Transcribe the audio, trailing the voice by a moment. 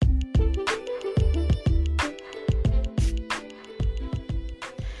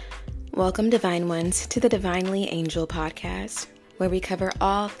Welcome, Divine Ones, to the Divinely Angel podcast, where we cover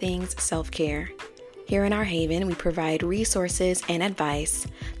all things self-care. Here in our haven, we provide resources and advice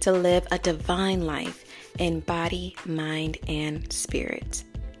to live a divine life in body, mind, and spirit.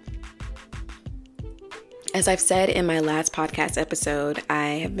 As I've said in my last podcast episode, I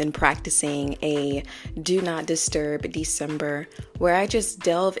have been practicing a Do Not Disturb December, where I just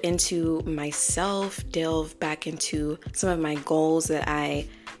delve into myself, delve back into some of my goals that I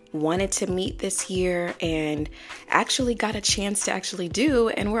wanted to meet this year and actually got a chance to actually do,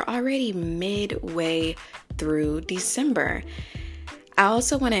 and we're already midway through December. I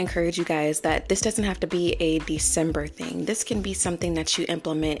also want to encourage you guys that this doesn't have to be a December thing. This can be something that you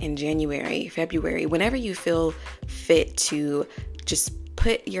implement in January, February, whenever you feel fit to just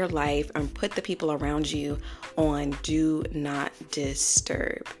put your life and put the people around you on Do Not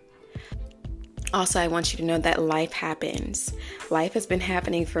Disturb. Also, I want you to know that life happens. Life has been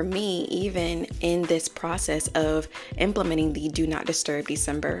happening for me even in this process of implementing the Do Not Disturb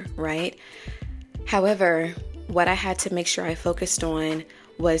December, right? However, what I had to make sure I focused on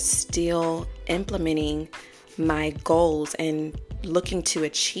was still implementing my goals and looking to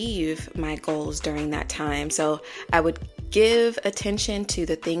achieve my goals during that time. So I would give attention to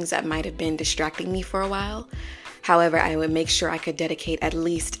the things that might have been distracting me for a while. However, I would make sure I could dedicate at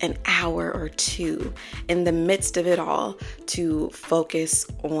least an hour or two in the midst of it all to focus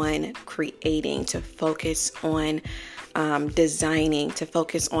on creating, to focus on designing, to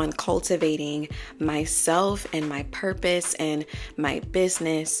focus on cultivating myself and my purpose and my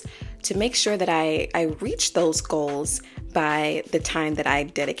business, to make sure that I reach those goals by the time that I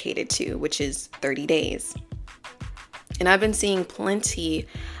dedicated to, which is 30 days. And I've been seeing plenty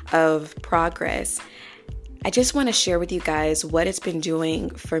of progress. I just want to share with you guys what it's been doing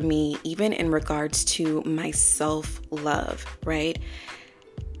for me, even in regards to my self-love, right?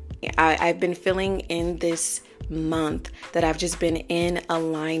 I've been feeling in this month that I've just been in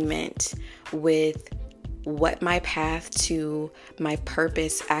alignment with what my path to my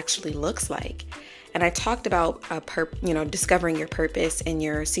purpose actually looks like. And I talked about discovering your purpose in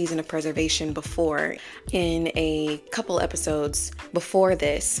your season of preservation before in a couple episodes before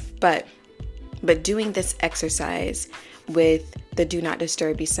this, but doing this exercise with the Do Not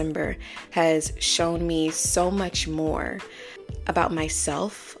Disturb December has shown me so much more about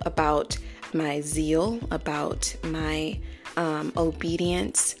myself, about my zeal, about my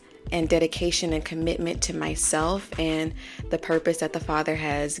obedience and dedication and commitment to myself and the purpose that the Father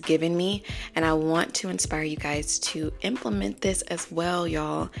has given me. And I want to inspire you guys to implement this as well,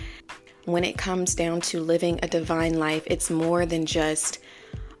 y'all. When it comes down to living a divine life, it's more than just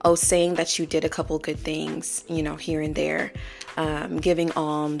saying that you did a couple good things, here and there, giving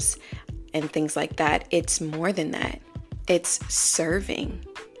alms and things like that. It's more than that. It's serving.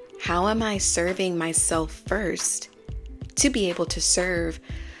 How am I serving myself first to be able to serve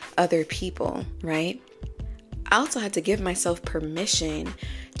other people, right? I also had to give myself permission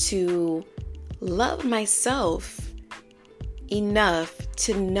to love myself enough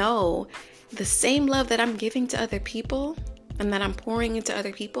to know the same love that I'm giving to other people and that I'm pouring into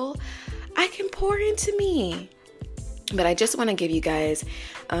other people, I can pour into me. But I just want to give you guys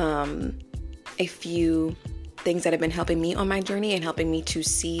a few things that have been helping me on my journey and helping me to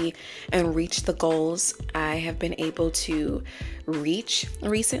see and reach the goals I have been able to reach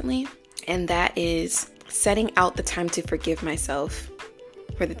recently. And that is setting out the time to forgive myself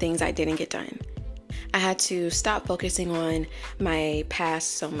for the things I didn't get done. I had to stop focusing on my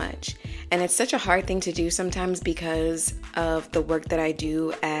past so much. And it's such a hard thing to do sometimes because of the work that I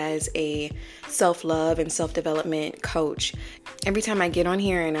do as a self-love and self-development coach. Every time I get on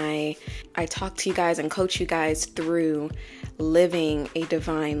here and I talk to you guys and coach you guys through living a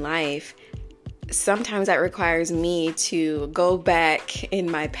divine life, sometimes that requires me to go back in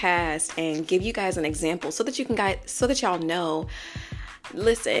my past and give you guys an example so that y'all know.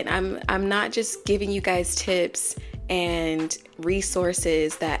 Listen, I'm not just giving you guys tips and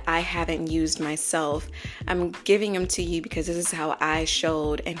resources that I haven't used myself. I'm giving them to you because this is how I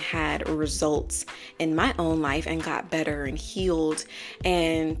showed and had results in my own life and got better and healed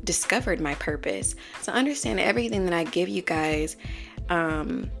and discovered my purpose. So understand everything that I give you guys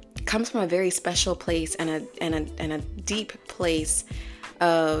comes from a very special place and a deep place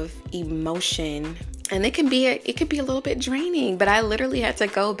of emotion. And it can be a little bit draining, but I literally had to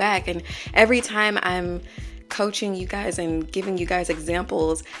go back, and every time I'm coaching you guys and giving you guys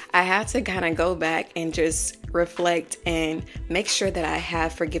examples, I had to kind of go back and just reflect and make sure that I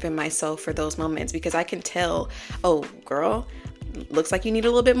have forgiven myself for those moments, because I can tell, oh girl, looks like you need a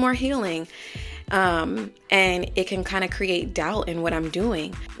little bit more healing. And it can kind of create doubt in what I'm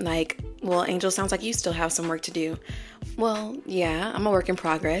doing. Like, Well, Angel, sounds like you still have some work to do. Well, yeah, I'm a work in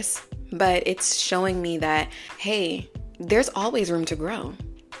progress, but it's showing me that, hey, there's always room to grow.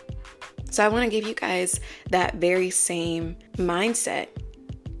 So I want to give you guys that very same mindset.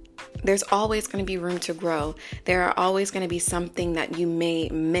 There's always going to be room to grow. There are always going to be something that you may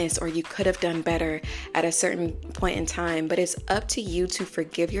miss or you could have done better at a certain point in time, but it's up to you to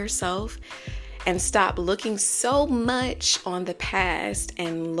forgive yourself and stop looking so much on the past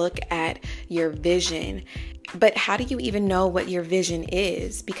and look at your vision. But how do you even know what your vision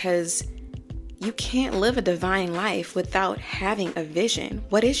is? Because you can't live a divine life without having a vision.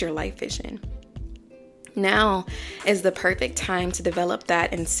 What is your life vision? Now is the perfect time to develop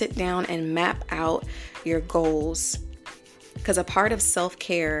that and sit down and map out your goals. Because a part of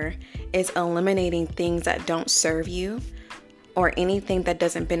self-care is eliminating things that don't serve you or anything that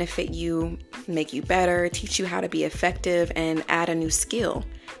doesn't benefit you, make you better, teach you how to be effective, and add a new skill.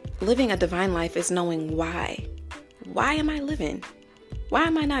 Living a divine life is knowing why. Why am I living? Why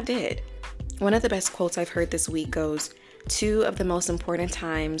am I not dead? One of the best quotes I've heard this week goes, 2 of the most important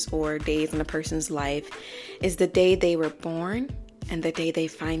times or days in a person's life is the day they were born and the day they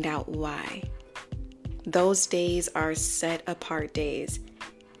find out why. Those days are set apart days.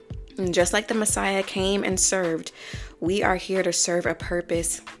 And just like the Messiah came and served, we are here to serve a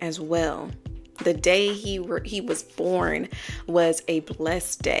purpose as well. The day he was born was a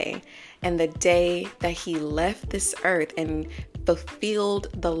blessed day. And the day that he left this earth and fulfilled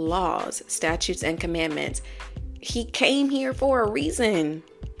the laws, statutes, and commandments, he came here for a reason.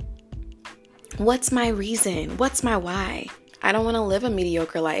 What's my reason? What's my why? I don't want to live a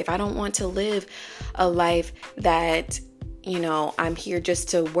mediocre life. I don't want to live a life that, I'm here just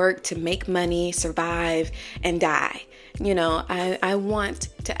to work, to make money, survive, and die. I want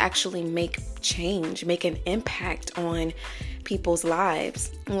to actually make change, make an impact on people's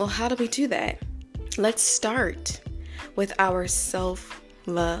lives. Well, how do we do that? Let's start with our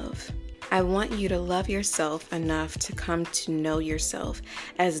self-love. I want you to love yourself enough to come to know yourself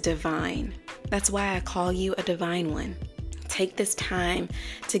as divine. That's why I call you a divine one. Take this time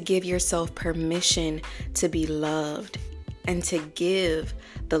to give yourself permission to be loved and to give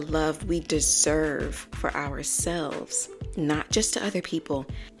the love we deserve for ourselves, not just to other people,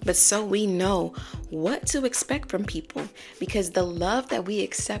 but so we know what to expect from people, because the love that we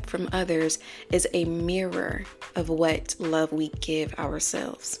accept from others is a mirror of what love we give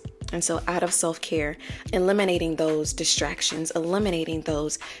ourselves. And so out of self-care, eliminating those distractions, eliminating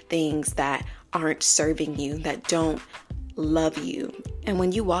those things that aren't serving you, that don't love you. And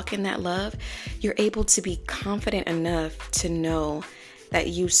when you walk in that love, you're able to be confident enough to know that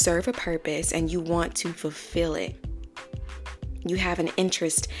you serve a purpose and you want to fulfill it. You have an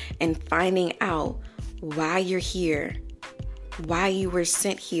interest in finding out why you're here, why you were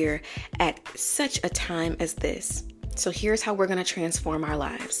sent here at such a time as this. So here's how we're going to transform our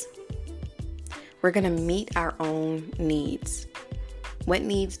lives. We're going to meet our own needs. What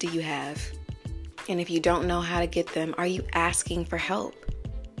needs do you have? And if you don't know how to get them, are you asking for help?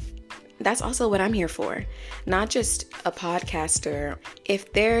 That's also what I'm here for. Not just a podcaster.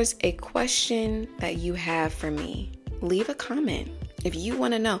 If there's a question that you have for me, leave a comment. If you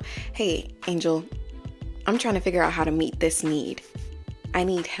want to know, hey, Angel, I'm trying to figure out how to meet this need. I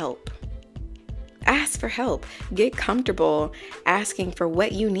need help. Ask for help. Get comfortable asking for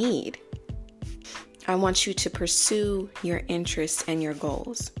what you need. I want you to pursue your interests and your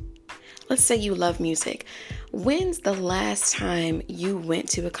goals. Let's say you love music. When's the last time you went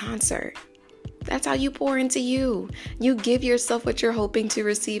to a concert? That's how you pour into you. You give yourself what you're hoping to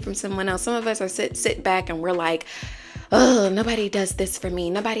receive from someone else. Some of us are sit back and we're like, oh, nobody does this for me.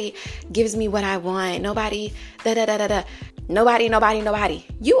 Nobody gives me what I want. Nobody, Nobody.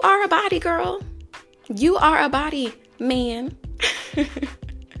 You are a body, girl. You are a body, man.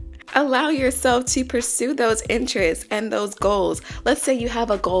 Allow yourself to pursue those interests and those goals. Let's say you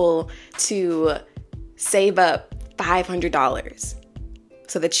have a goal to save up $500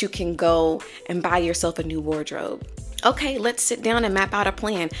 so that you can go and buy yourself a new wardrobe. Okay, let's sit down and map out a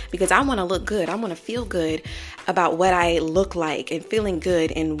plan, because I want to look good. I want to feel good about what I look like and feeling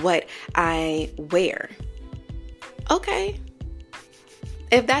good in what I wear. Okay.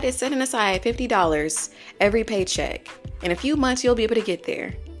 If that is setting aside $50 every paycheck, in a few months you'll be able to get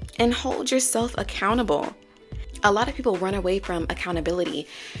there. And hold yourself accountable. A lot of people run away from accountability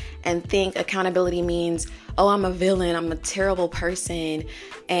and think accountability means, oh, I'm a villain, I'm a terrible person,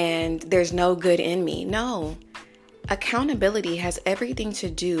 and there's no good in me. No. Accountability has everything to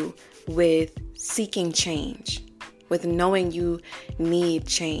do with seeking change, with knowing you need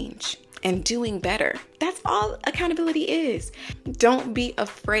change. and doing better. That's all accountability is. Don't be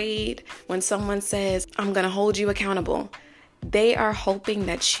afraid when someone says, I'm going to hold you accountable. They are hoping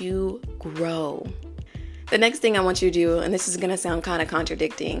that you grow. The next thing I want you to do, and this is going to sound kind of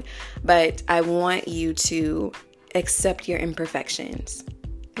contradicting, but I want you to accept your imperfections.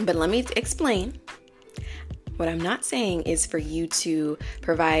 But let me explain. What I'm not saying is for you to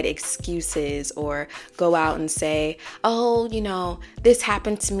provide excuses or go out and say, oh, this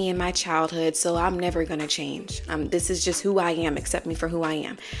happened to me in my childhood, so I'm never going to change. This is just who I am. Accept me for who I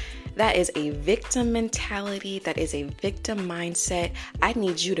am. That is a victim mentality. That is a victim mindset. I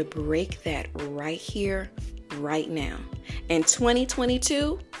need you to break that right here, right now. In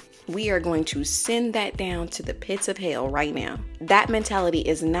 2022, we are going to send that down to the pits of hell right now. That mentality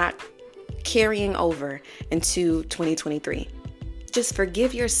is not carrying over into 2023. Just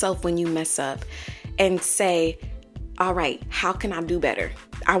forgive yourself when you mess up and say, all right, how can I do better?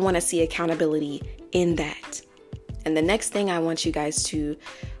 I want to see accountability in that. And the next thing I want you guys to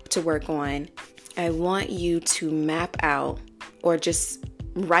work on, I want you to map out or just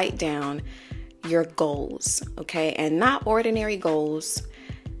write down your goals, okay? And not ordinary goals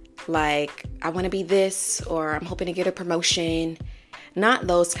like I want to be this or I'm hoping to get a promotion. Not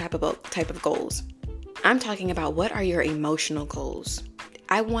those type of goals. I'm talking about what are your emotional goals.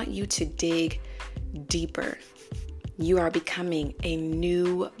 I want you to dig deeper. You are becoming a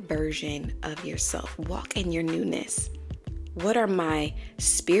new version of yourself. Walk in your newness. What are my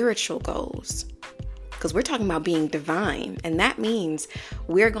spiritual goals? Because we're talking about being divine, and that means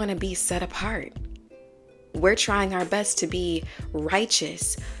we're going to be set apart. We're trying our best to be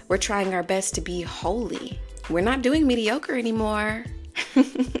righteous. We're trying our best to be holy. We're not doing mediocre anymore.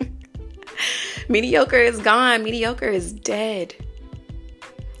 Mediocre is gone. Mediocre is dead.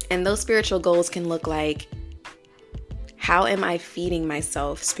 And those spiritual goals can look like, how am I feeding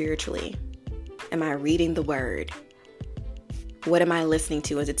myself spiritually? Am I reading the word? What am I listening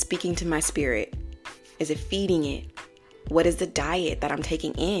to? Is it speaking to my spirit? Is it feeding it? What is the diet that I'm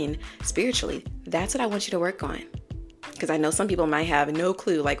taking in spiritually? That's what I want you to work on. Because I know some people might have no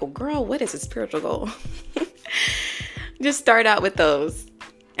clue. Like, well, girl, what is a spiritual goal? Just start out with those.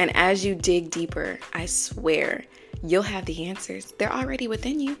 And as you dig deeper, I swear, you'll have the answers. They're already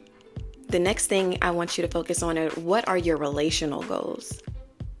within you. The next thing I want you to focus on is, what are your relational goals?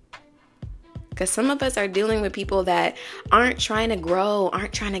 Because some of us are dealing with people that aren't trying to grow,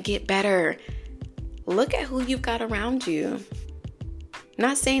 aren't trying to get better. Look at who you've got around you.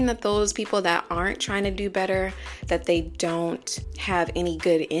 Not saying that those people that aren't trying to do better, that they don't have any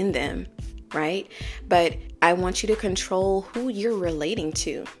good in them, right? But I want you to control who you're relating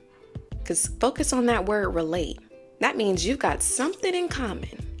to. Because focus on that word relate. That means you've got something in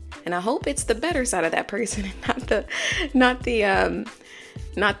common. And I hope it's the better side of that person and not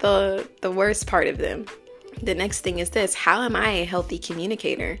the worst part of them. The next thing is this: how am I a healthy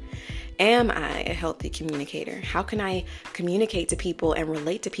communicator? Am I a healthy communicator? How can I communicate to people and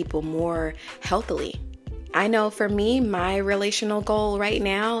relate to people more healthily? I know for me, my relational goal right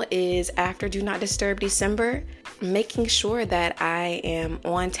now is, after Do Not Disturb December, making sure that I am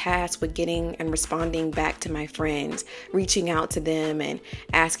on task with getting and responding back to my friends, reaching out to them and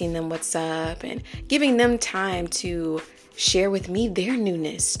asking them what's up and giving them time to share with me their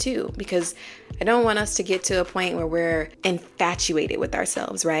newness too, because I don't want us to get to a point where we're infatuated with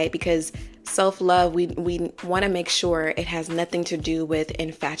ourselves, right? Because self-love, we want to make sure it has nothing to do with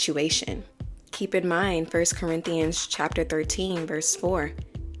infatuation. Keep in mind 1 Corinthians chapter 13, verse 4.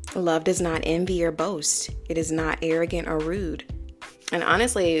 Love does not envy or boast. It is not arrogant or rude. And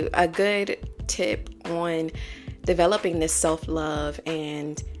honestly, a good tip on developing this self-love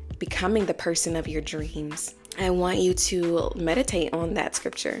and becoming the person of your dreams, I want you to meditate on that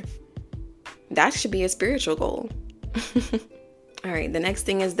scripture. That should be a spiritual goal. All right, the next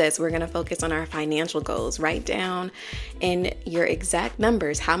thing is this. We're going to focus on our financial goals. Write down in your exact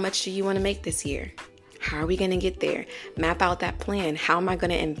numbers. How much do you want to make this year? How are we going to get there? Map out that plan. How am I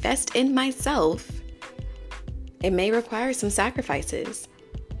going to invest in myself? It may require some sacrifices,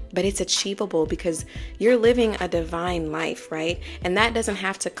 but it's achievable because you're living a divine life, right? And that doesn't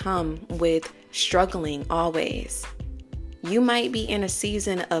have to come with struggling always. You might be in a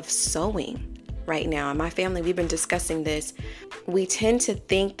season of sowing right now. In my family, we've been discussing this. We tend to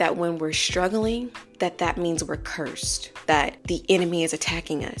think that when we're struggling, that means we're cursed, that the enemy is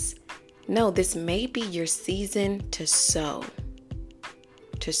attacking us. No, this may be your season to sow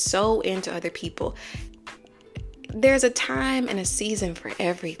into other people. There's a time and a season for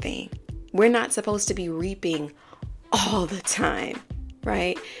everything. We're not supposed to be reaping all the time,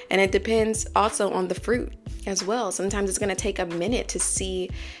 right? And it depends also on the fruit. as well. Sometimes it's going to take a minute to see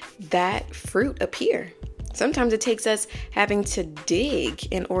that fruit appear. Sometimes it takes us having to dig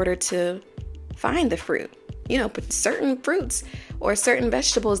in order to find the fruit. But certain fruits or certain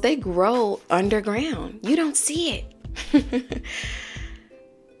vegetables, they grow underground. You don't see it.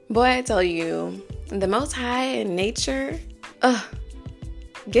 Boy, I tell you, the Most High in nature,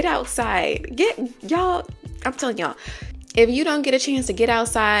 get outside. Y'all, I'm telling y'all, if you don't get a chance to get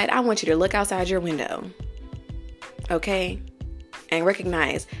outside, I want you to look outside your window. Okay? And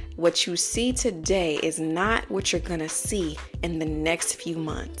recognize what you see today is not what you're going to see in the next few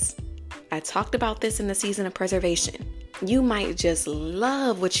months. I talked about this in the season of preservation. You might just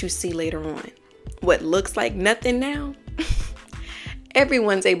love what you see later on. What looks like nothing now,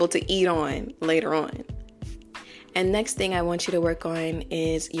 everyone's able to eat on later on. And next thing I want you to work on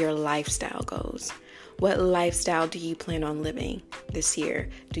is your lifestyle goals. What lifestyle do you plan on living this year?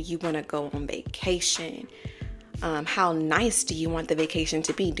 Do you want to go on vacation? How nice do you want the vacation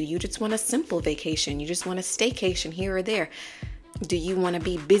to be? Do you just want a simple vacation? You just want a staycation here or there? Do you want to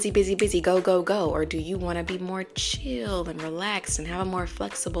be busy, go, go, go? Or do you want to be more chill and relaxed and have a more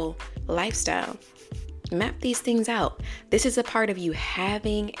flexible lifestyle? Map these things out. This is a part of you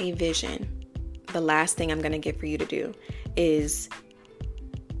having a vision. The last thing I'm going to get for you to do is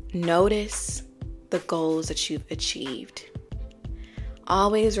notice the goals that you've achieved.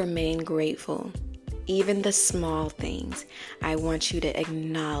 Always remain grateful. Even the small things, I want you to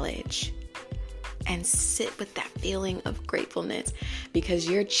acknowledge and sit with that feeling of gratefulness, because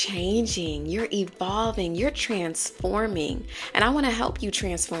you're changing, you're evolving, you're transforming, and I want to help you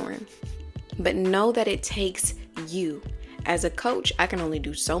transform. But know that it takes you. As a coach, I can only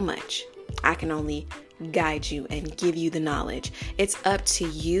do so much. I can only guide you and give you the knowledge. It's up to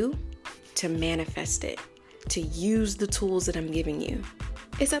you to manifest it, to use the tools that I'm giving you.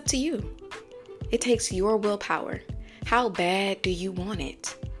 It's up to you. It takes your willpower. How bad do you want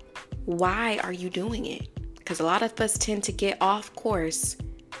it? Why are you doing it? Because a lot of us tend to get off course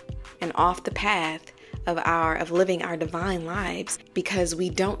and off the path of living our divine lives because we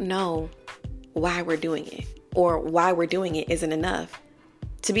don't know why we're doing it, or why we're doing it isn't enough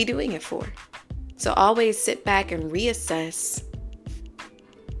to be doing it for. So always sit back and reassess,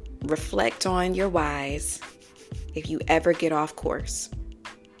 reflect on your whys if you ever get off course.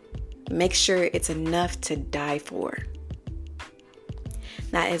 Make sure it's enough to die for.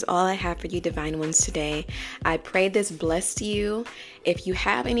 That is all I have for you, divine ones, today. I pray this blessed you. If you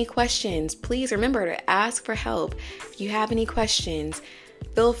have any questions, please remember to ask for help. If you have any questions,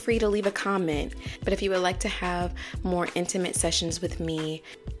 feel free to leave a comment. But if you would like to have more intimate sessions with me,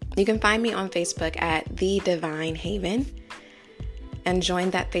 you can find me on Facebook at The Divine Haven and join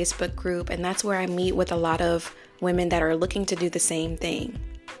that Facebook group. And that's where I meet with a lot of women that are looking to do the same thing.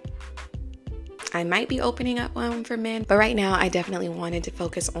 I might be opening up one for men, but right now I definitely wanted to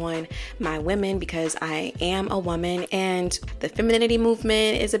focus on my women because I am a woman, and the femininity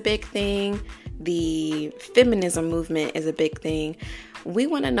movement is a big thing. The feminism movement is a big thing. We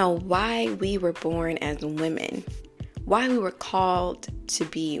want to know why we were born as women, why we were called to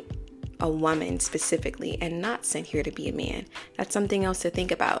be a woman specifically and not sent here to be a man. That's something else to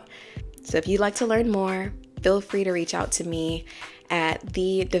think about. So if you'd like to learn more, feel free to reach out to me at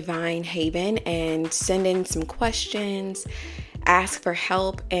The Divine Haven and send in some questions, ask for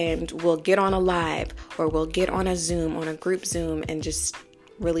help, and we'll get on a live or we'll get on a Zoom, on a group Zoom, and just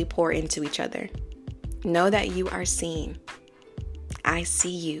really pour into each other. Know that you are seen. I see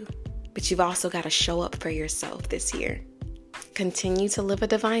you, but you've also got to show up for yourself this year. Continue to live a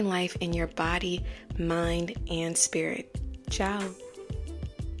divine life in your body, mind, and spirit. Ciao.